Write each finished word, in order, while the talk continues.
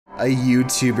A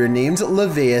YouTuber named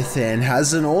Leviathan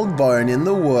has an old barn in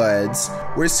the woods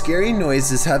where scary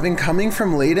noises have been coming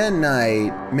from late at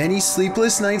night. Many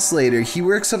sleepless nights later, he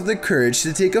works up the courage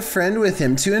to take a friend with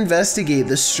him to investigate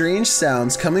the strange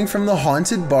sounds coming from the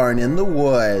haunted barn in the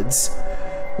woods.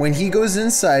 When he goes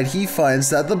inside, he finds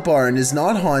that the barn is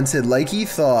not haunted like he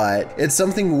thought. It's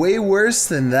something way worse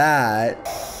than that.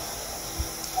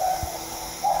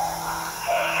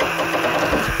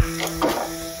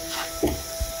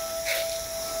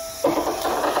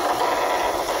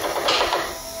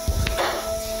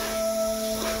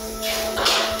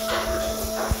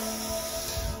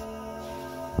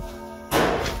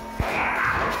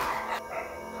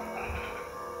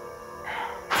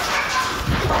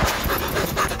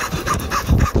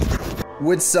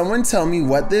 Would someone tell me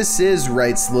what this is,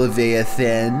 writes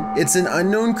Leviathan. It's an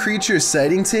unknown creature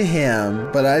sighting to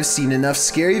him, but I've seen enough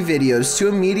scary videos to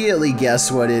immediately guess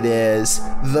what it is.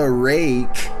 The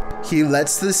rake. He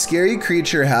lets the scary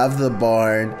creature have the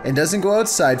barn and doesn't go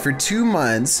outside for 2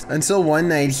 months until one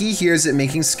night he hears it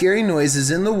making scary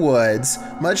noises in the woods,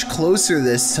 much closer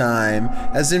this time,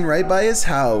 as in right by his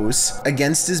house.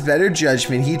 Against his better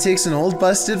judgment, he takes an old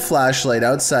busted flashlight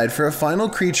outside for a final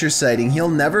creature sighting he'll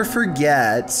never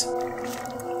forget.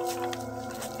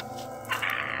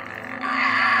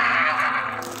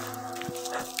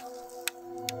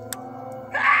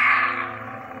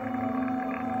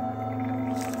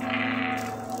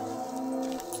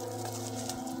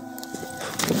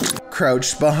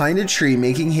 Crouched behind a tree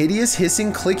making hideous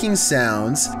hissing clicking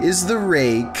sounds is the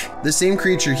rake, the same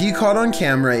creature he caught on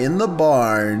camera in the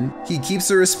barn. He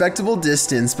keeps a respectable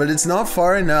distance, but it's not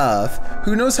far enough.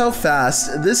 Who knows how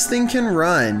fast this thing can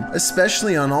run,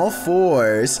 especially on all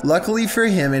fours. Luckily for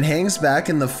him, it hangs back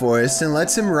in the forest and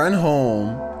lets him run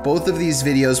home. Both of these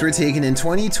videos were taken in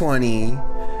 2020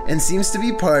 and seems to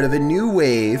be part of a new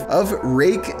wave of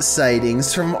rake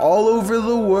sightings from all over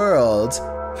the world.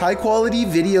 High quality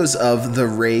videos of the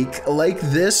rake, like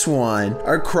this one,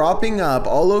 are cropping up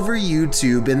all over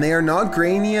YouTube and they are not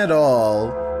grainy at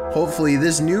all. Hopefully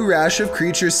this new rash of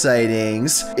creature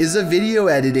sightings is a video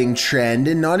editing trend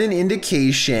and not an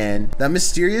indication that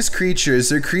mysterious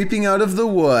creatures are creeping out of the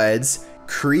woods.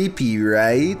 Creepy,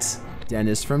 right?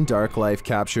 Dennis from Dark Life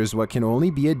captures what can only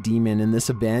be a demon in this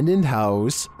abandoned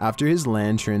house. After his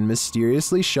lantern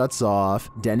mysteriously shuts off,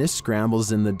 Dennis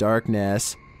scrambles in the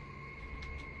darkness.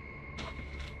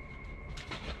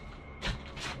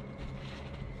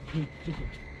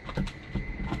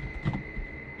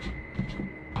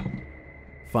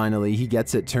 Finally, he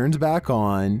gets it turned back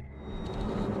on.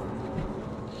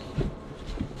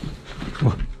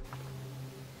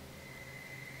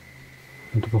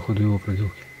 Это походу его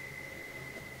проделки.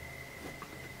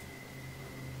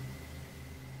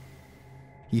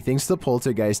 He thinks the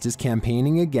poltergeist is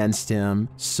campaigning against him,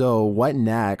 so what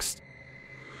next?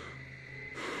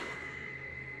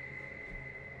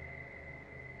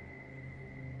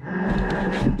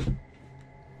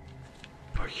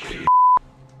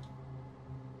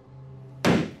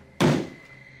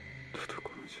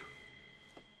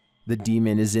 The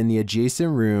demon is in the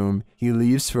adjacent room. He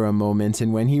leaves for a moment,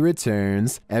 and when he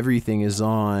returns, everything is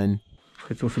on.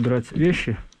 Хотел собирать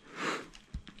вещи,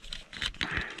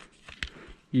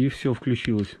 и все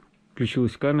включилось.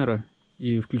 Включилась камера,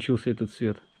 и включился этот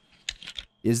свет.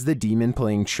 Is the demon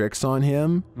playing tricks on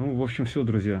him? Ну, в общем, все,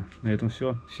 друзья. На этом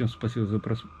все. Всем спасибо за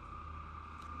просмотр.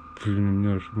 Блин, у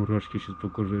меня аж мурашки сейчас по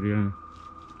коже, реально.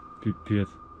 Пипец.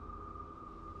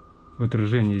 В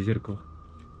отражении зеркала.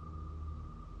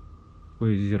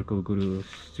 Ой, зеркало, говорю,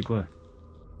 стекла.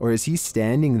 Or is he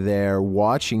standing there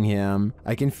watching him?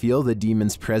 I can feel the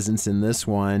demon's presence in this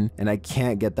one, and I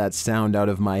can't get that sound out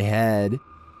of my head.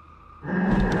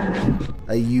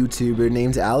 A YouTuber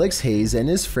named Alex Hayes and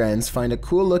his friends find a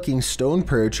cool looking stone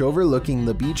perch overlooking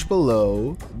the beach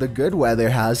below. The good weather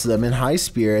has them in high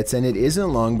spirits, and it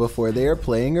isn't long before they are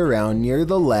playing around near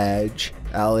the ledge.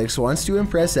 Alex wants to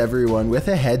impress everyone with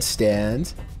a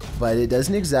headstand, but it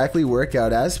doesn't exactly work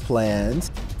out as planned.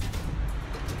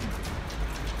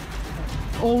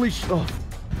 Holy sh- oh.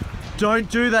 Don't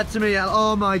do that to me, Al.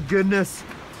 Oh my goodness.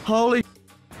 Holy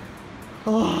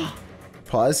oh.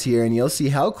 Pause here and you'll see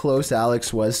how close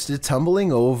Alex was to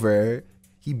tumbling over.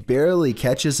 He He barely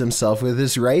catches himself with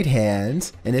his right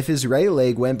hand, and if his right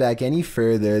leg went back any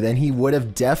further, then he would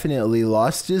have definitely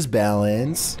lost his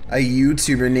balance. A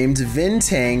YouTuber named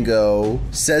Vintango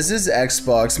says his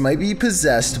Xbox might be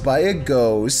possessed by a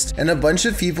ghost, and a bunch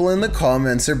of people in the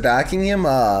comments are backing him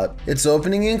up. It's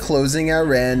opening and closing at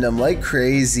random like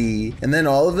crazy, and then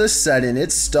all of a sudden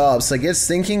it stops like it's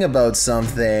thinking about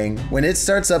something. When it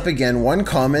starts up again, one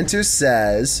commenter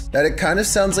says that it kind of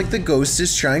sounds like the ghost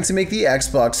is trying to make the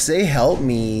Xbox say help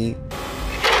me.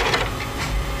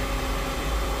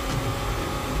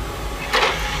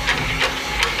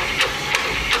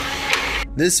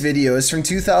 This video is from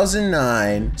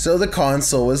 2009, so the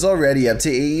console was already up to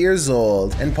 8 years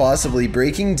old and possibly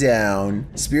breaking down.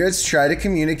 Spirits try to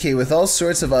communicate with all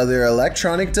sorts of other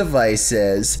electronic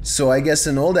devices, so I guess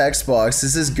an old Xbox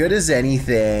is as good as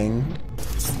anything.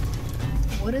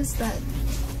 What is that?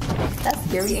 That's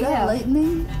scary. Is that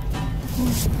lightning?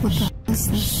 What the hell is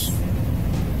this?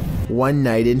 One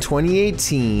night in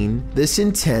 2018, this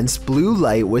intense blue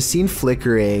light was seen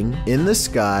flickering in the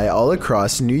sky all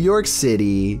across New York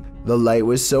City. The light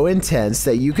was so intense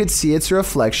that you could see its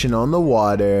reflection on the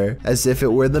water, as if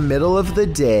it were the middle of the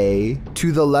day.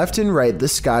 To the left and right, the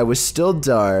sky was still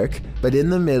dark, but in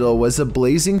the middle was a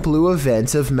blazing blue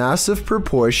event of massive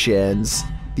proportions.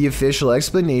 The official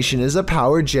explanation is a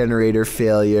power generator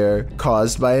failure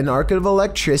caused by an arc of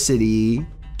electricity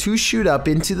to shoot up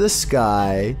into the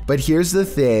sky. But here's the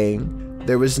thing,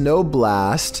 there was no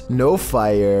blast, no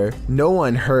fire, no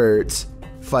one hurt.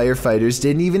 Firefighters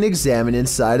didn't even examine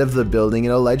inside of the building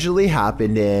it allegedly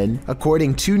happened in,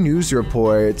 according to news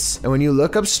reports. And when you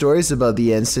look up stories about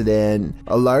the incident,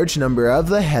 a large number of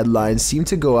the headlines seem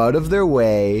to go out of their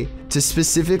way to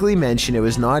specifically mention it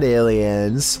was not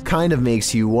aliens. Kind of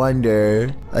makes you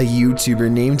wonder. A YouTuber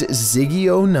named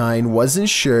Ziggy09 wasn't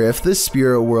sure if the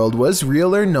spirit world was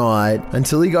real or not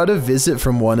until he got a visit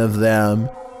from one of them.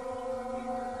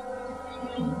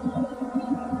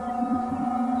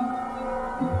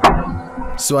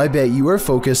 So I bet you were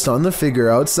focused on the figure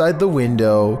outside the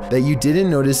window that you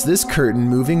didn't notice this curtain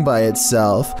moving by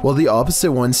itself while the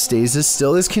opposite one stays as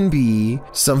still as can be.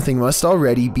 Something must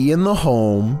already be in the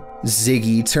home.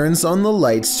 Ziggy turns on the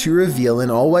lights to reveal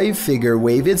an all-white figure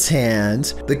wave its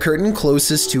hand, the curtain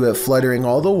closest to it fluttering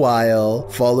all the while,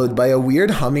 followed by a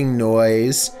weird humming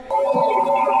noise.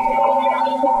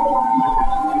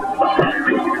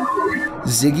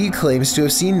 Ziggy claims to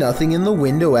have seen nothing in the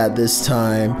window at this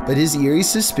time, but his eerie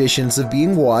suspicions of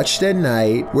being watched at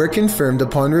night were confirmed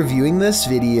upon reviewing this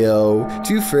video.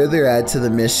 To further add to the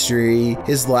mystery,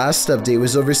 his last update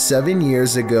was over 7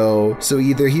 years ago, so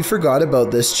either he forgot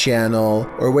about this channel,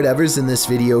 or whatever's in this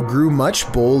video grew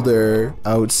much bolder.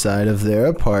 Outside of their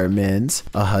apartment,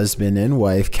 a husband and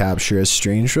wife capture a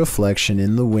strange reflection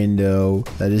in the window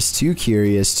that is too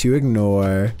curious to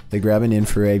ignore. They grab an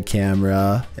infrared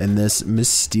camera, and this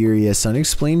mysterious,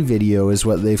 unexplained video is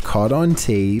what they've caught on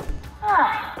tape. Well, it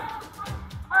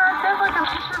sounds like I'm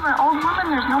just an old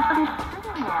woman. There's nobody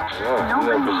sitting there. Yeah,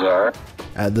 isn't that bizarre?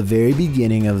 At the very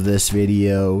beginning of this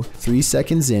video, 3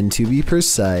 seconds in to be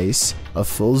precise, a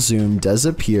full zoom does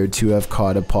appear to have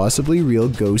caught a possibly real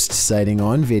ghost sighting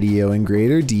on video in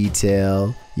greater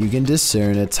detail. You can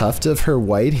discern a tuft of her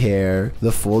white hair,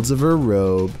 the folds of her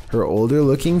robe, her older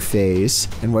looking face,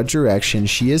 and what direction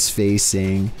she is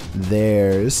facing,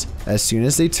 theirs. As soon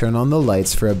as they turn on the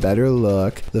lights for a better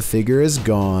look, the figure is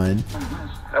gone.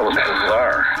 That was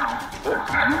bizarre.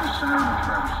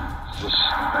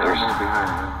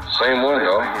 Same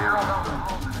window.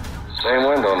 Same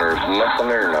window, and there's nothing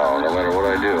there now, no matter what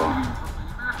I do.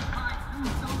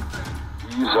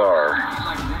 Bizarre.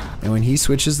 And when he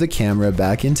switches the camera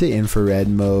back into infrared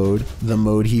mode, the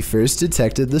mode he first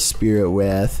detected the spirit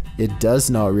with, it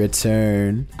does not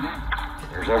return.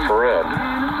 There's infrared. Right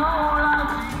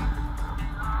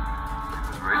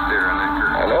there on that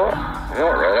curtain. I know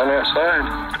it, right on that side.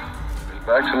 It's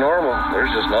back to normal.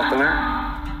 There's just nothing there.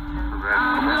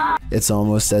 It's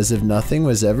almost as if nothing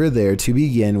was ever there to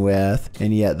begin with,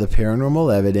 and yet the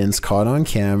paranormal evidence caught on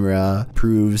camera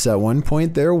proves at one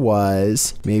point there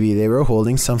was. Maybe they were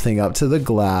holding something up to the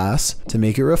glass to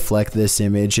make it reflect this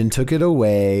image and took it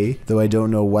away, though I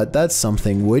don't know what that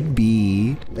something would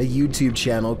be. A YouTube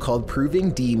channel called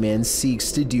Proving Demons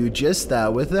seeks to do just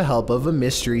that with the help of a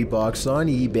mystery box on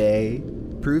eBay.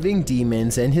 Proving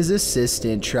Demons and his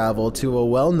assistant travel to a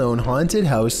well-known haunted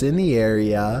house in the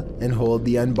area and hold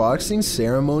the unboxing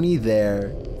ceremony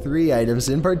there. 3 items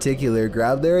in particular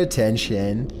grab their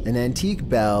attention: an antique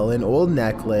bell, an old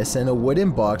necklace, and a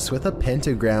wooden box with a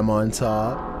pentagram on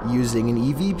top. Using an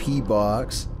EVP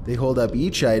box, They hold up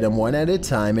each item one at a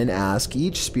time and ask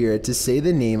each spirit to say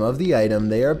the name of the item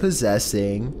they are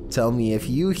possessing. Tell me if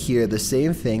you hear the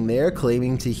same thing they are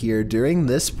claiming to hear during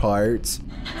this part.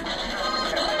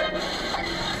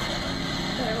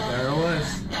 There it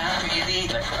was.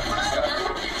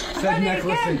 Said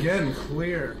necklace again,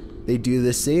 clear. They do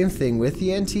the same thing with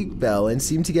the antique bell and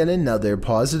seem to get another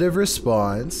positive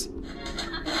response.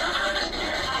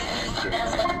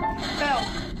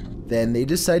 Then they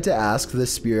decide to ask the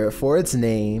spirit for its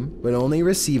name, but only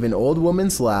receive an old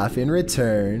woman's laugh in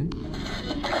return.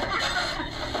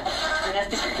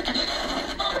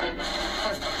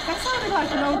 That sounded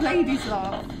like an old lady's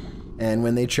laugh. And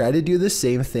when they try to do the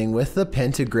same thing with the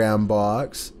pentagram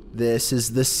box, this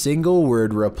is the single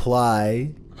word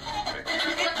reply.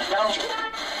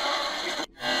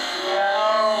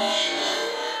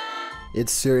 It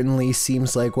certainly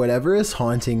seems like whatever is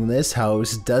haunting this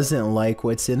house doesn't like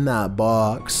what's in that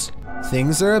box.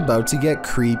 Things are about to get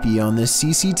creepy on this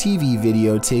CCTV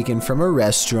video taken from a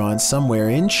restaurant somewhere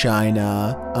in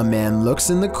China. A man looks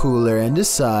in the cooler and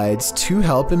decides to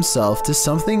help himself to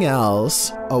something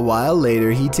else. A while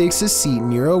later, he takes a seat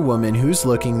near a woman who's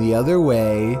looking the other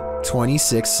way.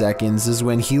 26 seconds is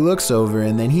when he looks over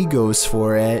and then he goes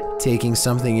for it, taking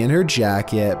something in her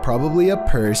jacket, probably a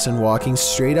purse, and walking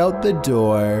straight out the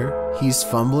door. He's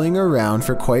fumbling around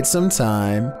for quite some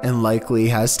time and likely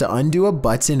has to undo a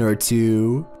button or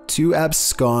two to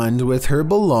abscond with her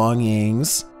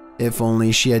belongings. If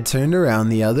only she had turned around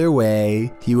the other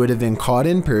way, he would have been caught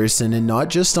in person and not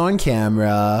just on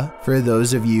camera. For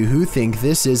those of you who think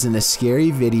this isn't a scary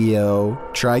video,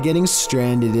 try getting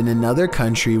stranded in another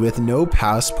country with no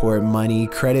passport, money,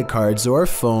 credit cards, or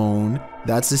phone.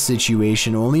 That's a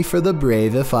situation only for the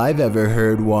brave if I've ever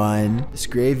heard one. This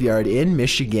graveyard in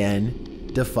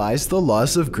Michigan defies the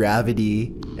laws of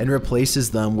gravity and replaces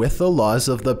them with the laws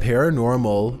of the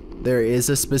paranormal. There is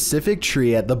a specific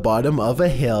tree at the bottom of a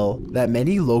hill that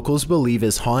many locals believe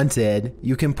is haunted.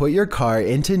 You can put your car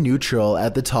into neutral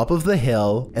at the top of the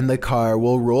hill and the car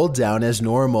will roll down as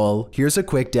normal. Here's a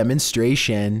quick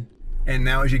demonstration. And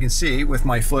now, as you can see, with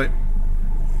my foot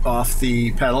off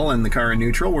the pedal and the car in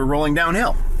neutral, we're rolling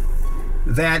downhill.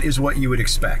 That is what you would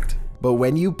expect. But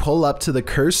when you pull up to the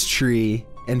cursed tree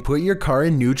and put your car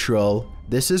in neutral,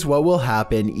 this is what will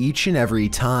happen each and every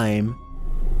time.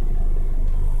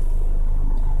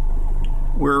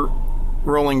 We're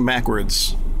rolling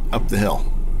backwards up the hill.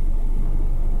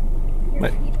 Your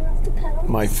feet are off the pedal?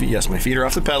 My feet are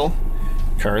off the pedal.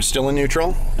 Car is still in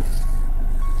neutral.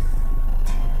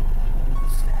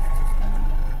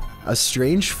 A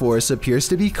strange force appears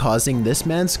to be causing this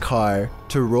man's car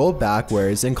to roll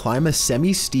backwards and climb a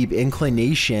semi-steep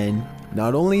inclination.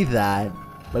 Not only that,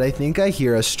 but I think I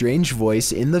hear a strange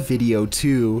voice in the video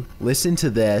too. Listen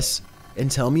to this and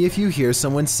tell me if you hear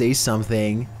someone say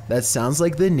something that sounds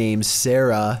like the name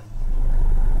Sarah.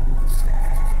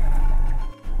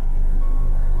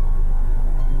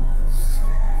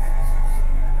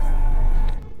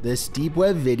 This deep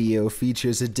web video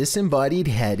features a disembodied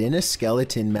head in a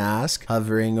skeleton mask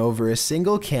hovering over a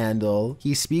single candle.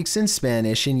 He speaks in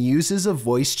Spanish and uses a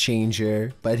voice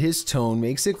changer, but his tone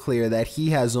makes it clear that he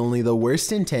has only the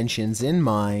worst intentions in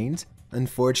mind.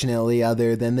 Unfortunately,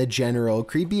 other than the general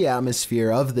creepy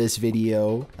atmosphere of this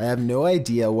video, I have no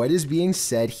idea what is being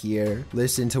said here.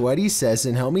 Listen to what he says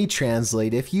and help me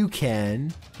translate if you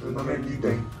can. Meu nome é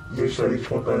Guiden e eu estarei te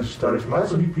contando as histórias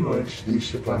mais horripilantes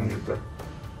deste planeta.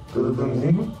 Todo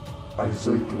domingo, às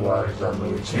 8 horas da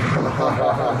noite.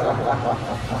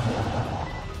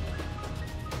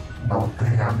 Não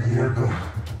tenha medo.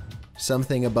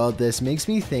 Something about this makes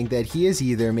me think that he is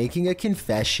either making a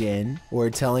confession or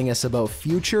telling us about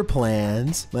future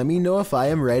plans. Let me know if I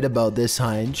am right about this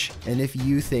hunch and if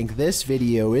you think this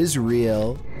video is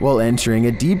real. While entering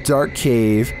a deep dark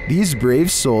cave, these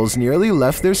brave souls nearly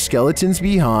left their skeletons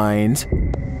behind.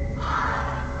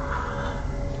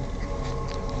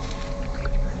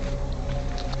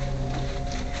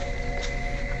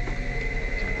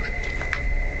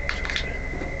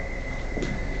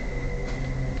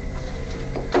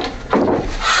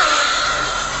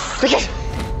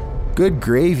 Good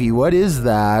gravy, what is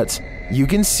that? You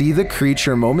can see the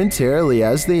creature momentarily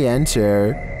as they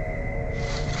enter.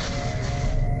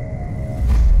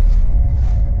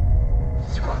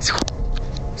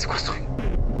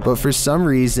 But for some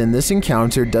reason, this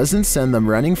encounter doesn't send them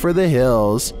running for the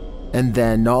hills. And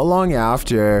then, not long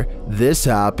after, this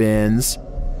happens.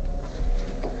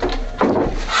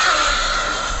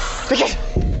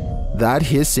 That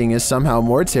hissing is somehow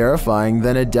more terrifying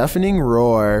than a deafening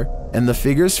roar. and the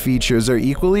figure's features are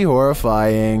equally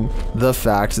horrifying. The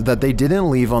fact that they didn't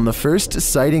leave on the first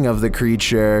sighting of the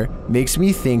creature makes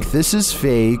me think this is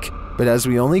fake, but as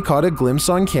we only caught a glimpse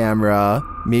on camera,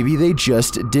 maybe they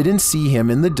just didn't see him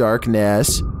in the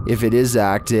darkness. If it is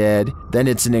acted, then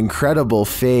it's an incredible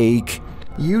fake.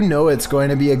 You know it's going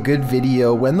to be a good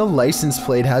video when the license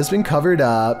plate has been covered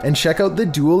up, and check out the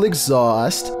dual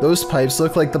exhaust. Those pipes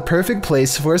look like the perfect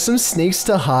place for some snakes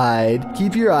to hide.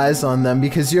 Keep your eyes on them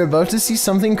because you're about to see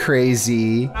something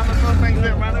crazy.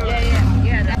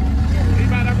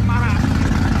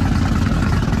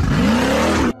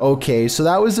 Okay, so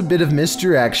that was a bit of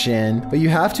misdirection, but you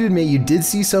have to admit you did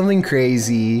see something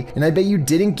crazy, and I bet you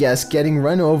didn't guess getting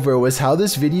run over was how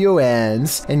this video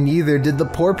ends, and neither did the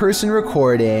poor person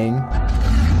recording.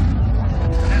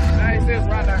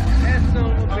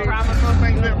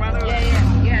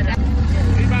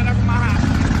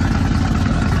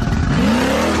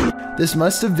 This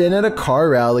must have been at a car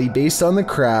rally based on the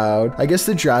crowd. I guess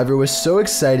the driver was so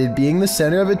excited being the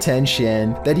center of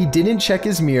attention that he didn't check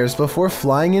his mirrors before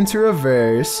flying into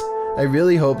reverse. I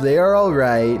really hope they are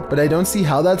alright, but I don't see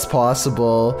how that's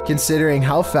possible, considering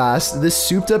how fast this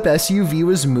souped up SUV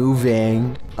was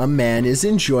moving. A man is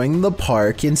enjoying the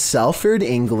park in Salford,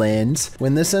 England,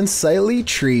 when this unsightly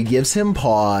tree gives him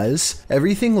pause.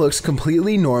 Everything looks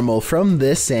completely normal from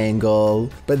this angle,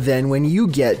 but then when you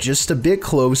get just a bit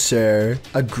closer,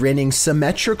 a grinning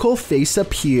symmetrical face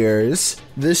appears.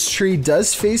 This tree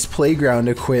does face playground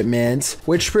equipment,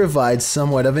 which provides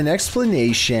somewhat of an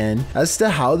explanation as to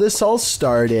how this all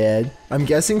started. I'm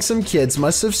guessing some kids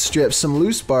must have stripped some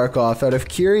loose bark off out of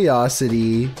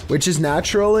curiosity, which is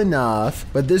natural enough,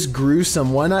 but this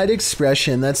gruesome one-eyed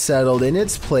expression that settled in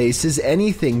its place is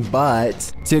anything but.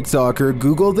 TikToker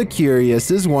Google the Curious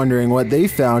is wondering what they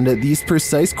found at these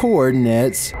precise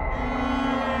coordinates.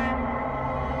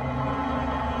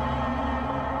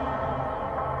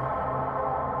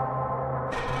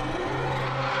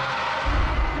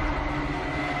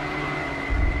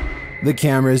 The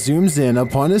camera zooms in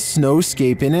upon a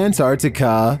snowscape in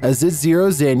Antarctica. As it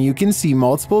zeroes in, you can see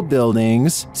multiple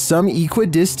buildings, some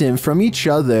equidistant from each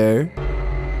other.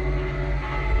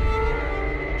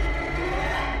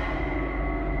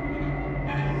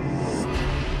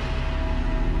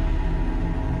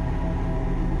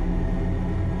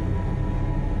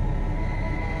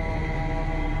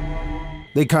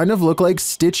 They kind of look like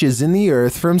stitches in the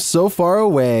earth from so far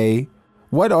away.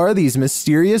 What are these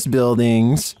mysterious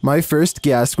buildings? My first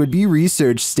guess would be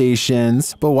research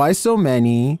stations, but why so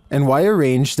many? And why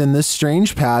arranged in this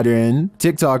strange pattern?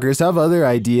 TikTokers have other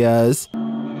ideas.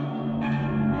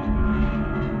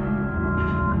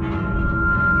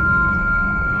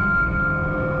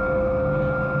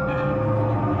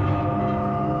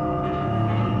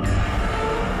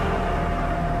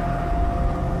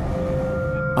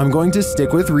 I'm going to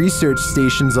stick with research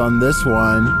stations on this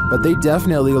one, but they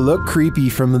definitely look creepy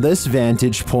from this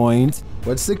vantage point.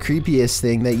 What's the creepiest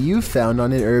thing that you've found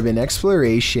on an urban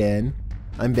exploration?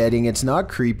 I'm betting it's not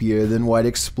creepier than what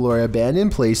Explore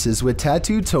Abandoned Places with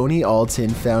Tattoo Tony Alton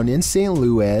found in St.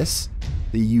 Louis.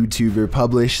 The YouTuber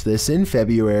published this in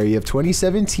February of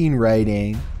 2017,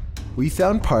 writing, "We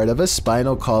found part of a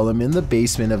spinal column in the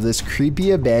basement of this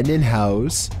creepy abandoned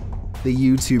house." The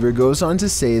YouTuber goes on to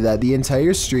say that the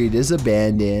entire street is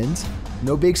abandoned.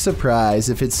 No big surprise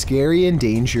if it's scary and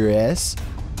dangerous.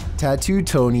 Tattoo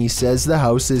Tony says the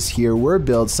houses here were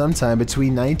built sometime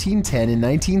between 1910 and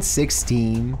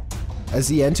 1916. As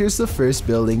he enters the first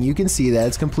building, you can see that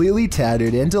it's completely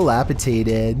tattered and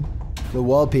dilapidated. The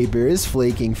wallpaper is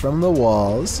flaking from the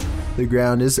walls. The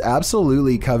ground is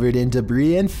absolutely covered in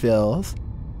debris and filth.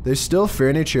 There's still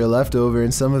furniture left over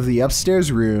in some of the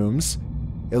upstairs rooms.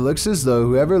 It looks as though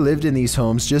whoever lived in these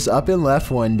homes just up and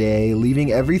left one day,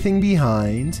 leaving everything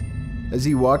behind. As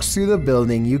he walks through the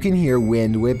building, you can hear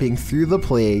wind whipping through the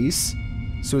place,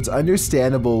 so it's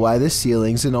understandable why the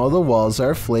ceilings and all the walls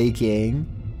are flaking.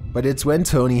 But it's when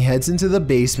Tony heads into the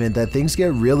basement that things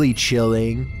get really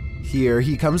chilling. Here,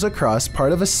 he comes across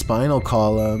part of a spinal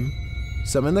column.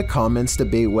 Some in the comments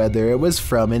debate whether it was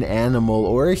from an animal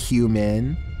or a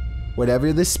human.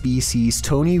 Whatever the species,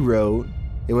 Tony wrote,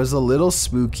 "It was a little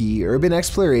spooky. Urban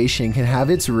exploration can have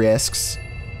its risks."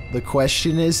 The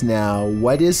question is now,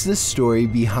 what is the story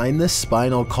behind the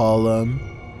spinal column?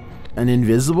 An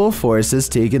invisible force has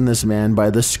taken this man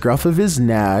by the scruff of his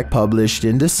neck, published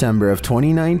in December of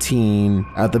 2019.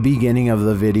 At the beginning of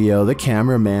the video, the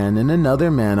cameraman and another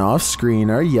man off screen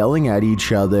are yelling at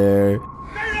each other.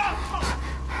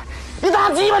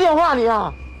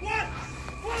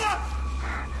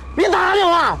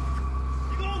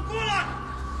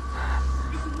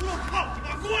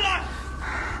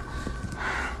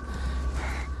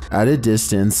 At a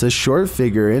distance, a short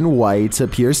figure in white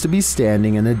appears to be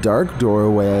standing in a dark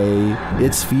doorway.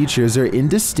 Its features are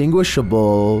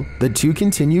indistinguishable. The two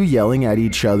continue yelling at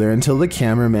each other until the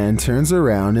cameraman turns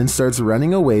around and starts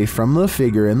running away from the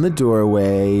figure in the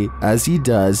doorway. As he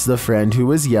does, the friend who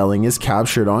was yelling is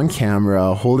captured on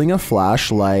camera holding a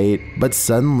flashlight, but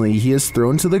suddenly he is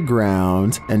thrown to the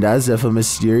ground, and as if a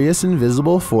mysterious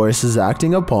invisible force is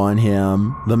acting upon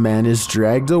him, the man is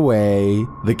dragged away.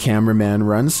 The cameraman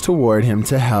runs toward him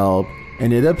to help,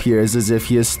 and it appears as if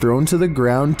he is thrown to the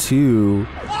ground too.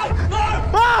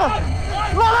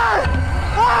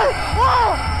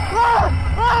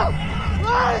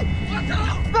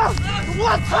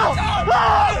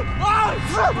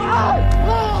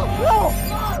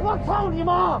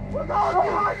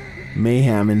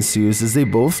 Mayhem ensues as they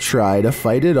both try to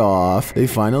fight it off. They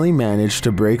finally manage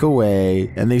to break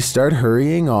away and they start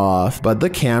hurrying off, but the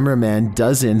cameraman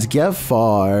doesn't get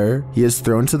far. He is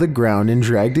thrown to the ground and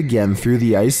dragged again through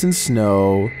the ice and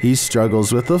snow. He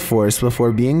struggles with the force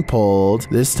before being pulled,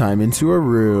 this time into a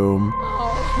room.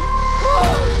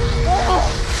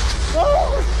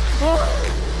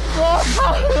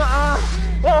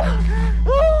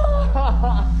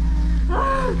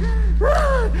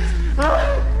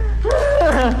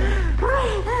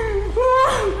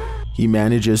 He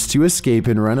manages to escape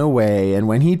and run away, and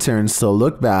when he turns to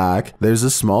look back, there's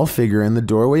a small figure in the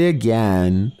doorway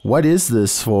again. What is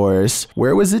this force?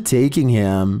 Where was it taking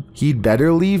him? He'd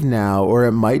better leave now, or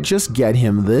it might just get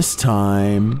him this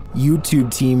time.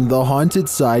 YouTube team The Haunted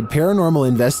Side Paranormal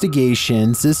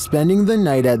Investigations is spending the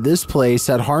night at this place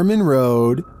at Harmon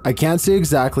Road. I can't say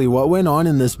exactly what went on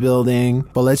in this building,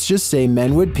 but let's just say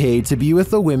men would pay to be with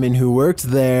the women who worked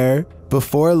there.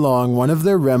 Before long, one of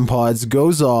their REM pods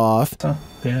goes off. Oh,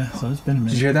 yeah, so it's been a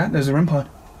minute. Did you hear that? There's a REM pod.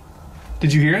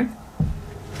 Did you hear it?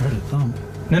 I heard a thump.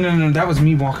 No, that was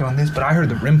me walking on this, but I heard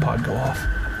the REM pod go off.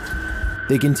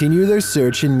 They continue their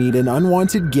search and meet an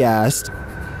unwanted guest.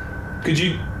 Could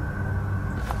you...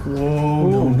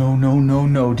 Whoa,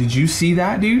 no. Did you see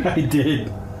that, dude? I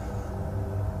did.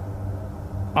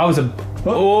 I was a...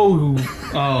 Oh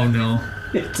no.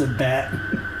 It's a bat.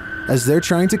 As they're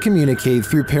trying to communicate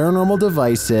through paranormal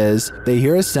devices, they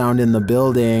hear a sound in the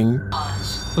building.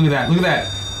 Look at that.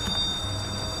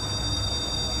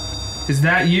 Is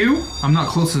that you? I'm not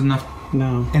close enough.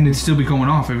 No. And it'd still be going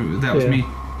off if that was me.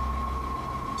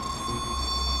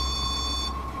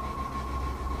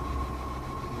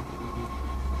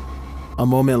 A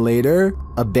moment later,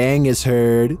 a bang is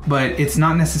heard. But it's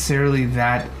not necessarily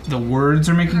that the words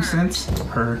are making sense.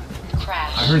 Heard.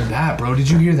 Crash. I heard that, bro. Did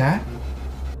you hear that?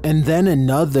 And then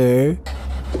another.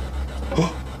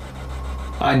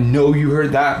 I know you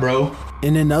heard that, bro.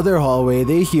 In another hallway,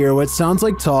 they hear what sounds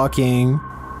like talking.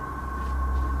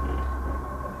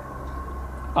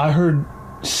 I heard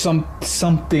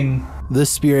something. The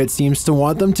spirit seems to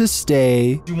want them to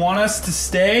stay. Do you want us to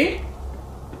stay?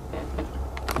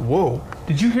 Whoa.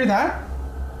 Did you hear that?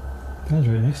 That was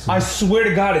really nice. I swear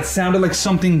to God, it sounded like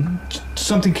something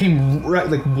came right,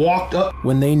 like walked up.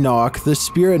 When they knock, the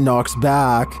spirit knocks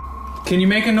back. Can you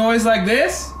make a noise like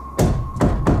this?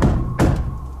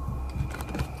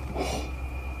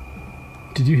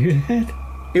 Did you hear that?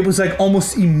 It was like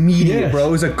almost immediate, bro.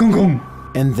 It was like gung gung.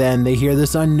 And then they hear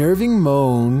this unnerving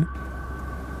moan.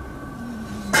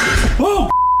 Oh!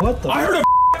 What the? I heard a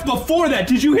before that.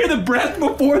 Did you hear the breath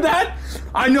before that?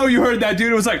 I know you heard that,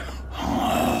 dude. It was like...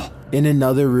 In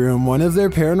another room, one of their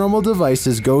paranormal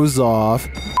devices goes off.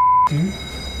 Can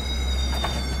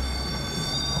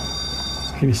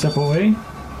you step away?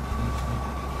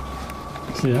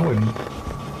 See, I wouldn't.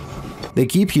 They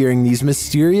keep hearing these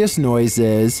mysterious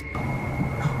noises.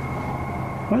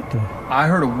 What the? I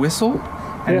heard a whistle,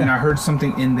 and then I heard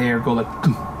something in there go like...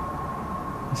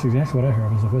 That's exactly what I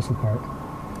heard, was the whistle part.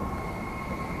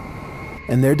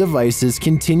 And their devices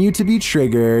continue to be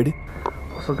triggered.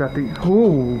 Also got the...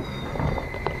 Ooh.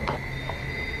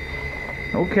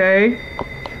 Okay.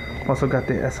 Also got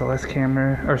the SLS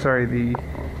camera, or sorry, the...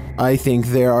 I think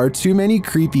there are too many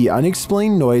creepy,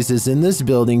 unexplained noises in this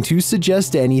building to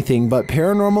suggest anything but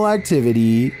paranormal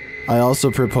activity. I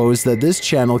also propose that this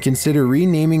channel consider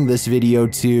renaming this video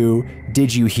to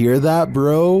Did You Hear That,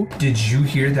 Bro? Did you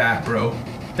hear that, bro?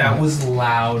 That was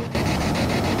loud.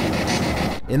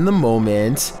 In the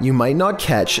moment, you might not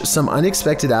catch some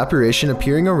unexpected apparition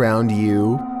appearing around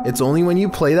you. It's only when you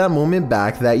play that moment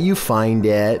back that you find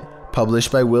it.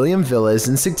 Published by William Villas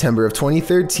in September of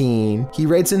 2013, he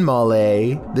writes in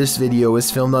Malay, "This video was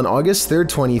filmed on August 3rd,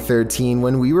 2013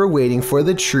 when we were waiting for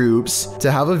the troops to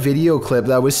have a video clip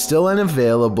that was still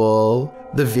unavailable.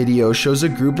 The video shows a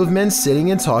group of men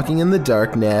sitting and talking in the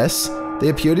darkness. They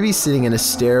appear to be sitting in a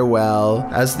stairwell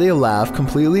as they laugh,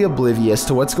 completely oblivious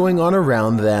to what's going on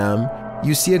around them.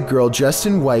 You see a girl dressed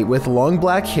in white with long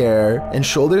black hair and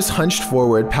shoulders hunched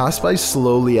forward pass by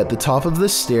slowly at the top of the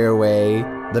stairway.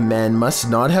 The men must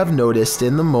not have noticed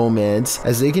in the moment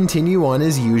as they continue on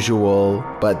as usual,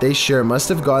 but they sure must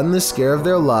have gotten the scare of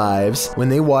their lives when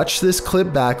they watch this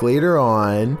clip back later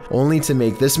on, only to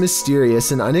make this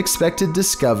mysterious and unexpected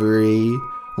discovery.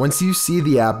 Once you see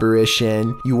the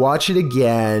apparition, you watch it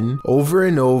again, over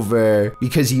and over,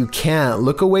 because you can't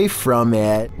look away from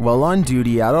it. While on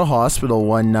duty at a hospital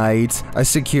one night, a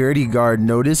security guard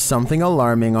noticed something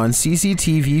alarming on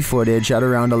CCTV footage at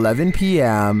around 11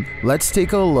 p.m. Let's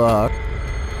take a look.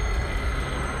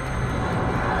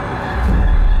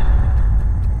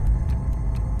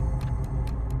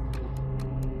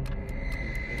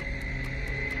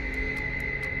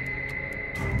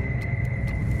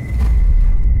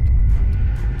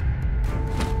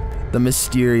 The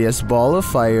mysterious ball of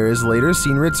fire is later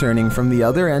seen returning from the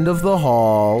other end of the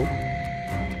hall.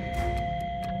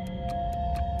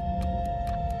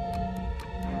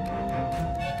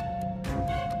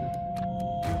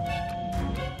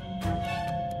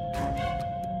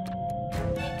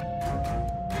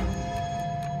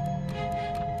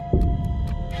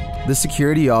 The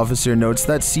security officer notes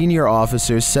that senior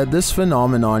officers said this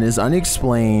phenomenon is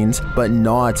unexplained, but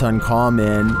not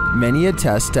uncommon. Many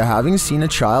attest to having seen a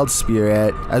child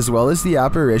spirit, as well as the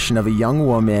apparition of a young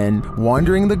woman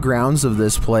wandering the grounds of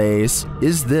this place.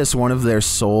 Is this one of their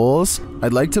souls?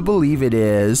 I'd like to believe it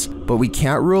is, but we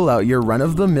can't rule out your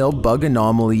run-of-the-mill bug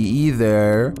anomaly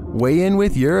either. Weigh in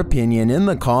with your opinion in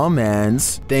the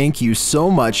comments. Thank you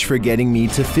so much for getting me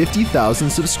to 50,000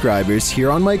 subscribers here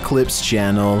on my Clips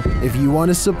channel. If you want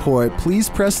to support, please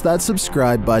press that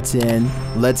subscribe button.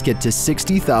 Let's get to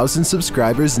 60,000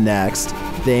 subscribers next.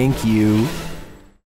 Thank you.